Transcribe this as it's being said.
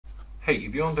Hey,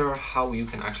 if you wonder how you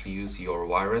can actually use your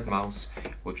wired mouse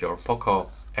with your POCO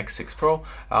X6 Pro,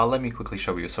 let me quickly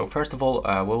show you. So first of all,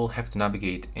 we will have to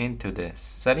navigate into the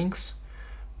settings.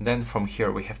 Then from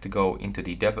here, we have to go into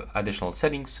the dev additional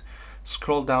settings,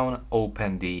 scroll down,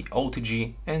 open the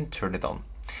OTG and turn it on.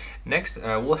 Next,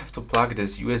 we'll have to plug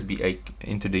this USB-A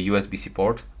into the USB-C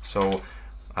port. So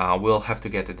we'll have to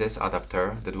get this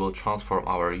adapter that will transform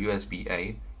our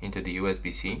USB-A into the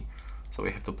USB-C. So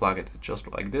we have to plug it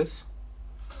just like this.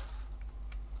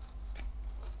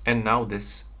 And now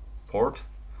this port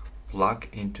plug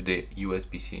into the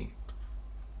USB-C.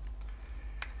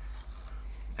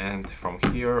 And from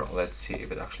here, let's see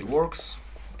if it actually works.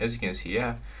 As you can see,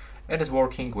 yeah, it is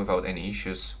working without any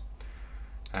issues.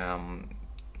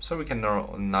 So we can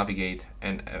now navigate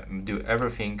and do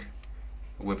everything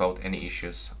without any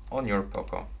issues on your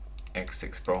POCO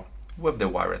X6 Pro with the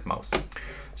wired mouse.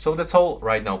 So that's all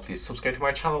right now. Please subscribe to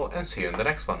my channel and see you in the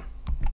next one.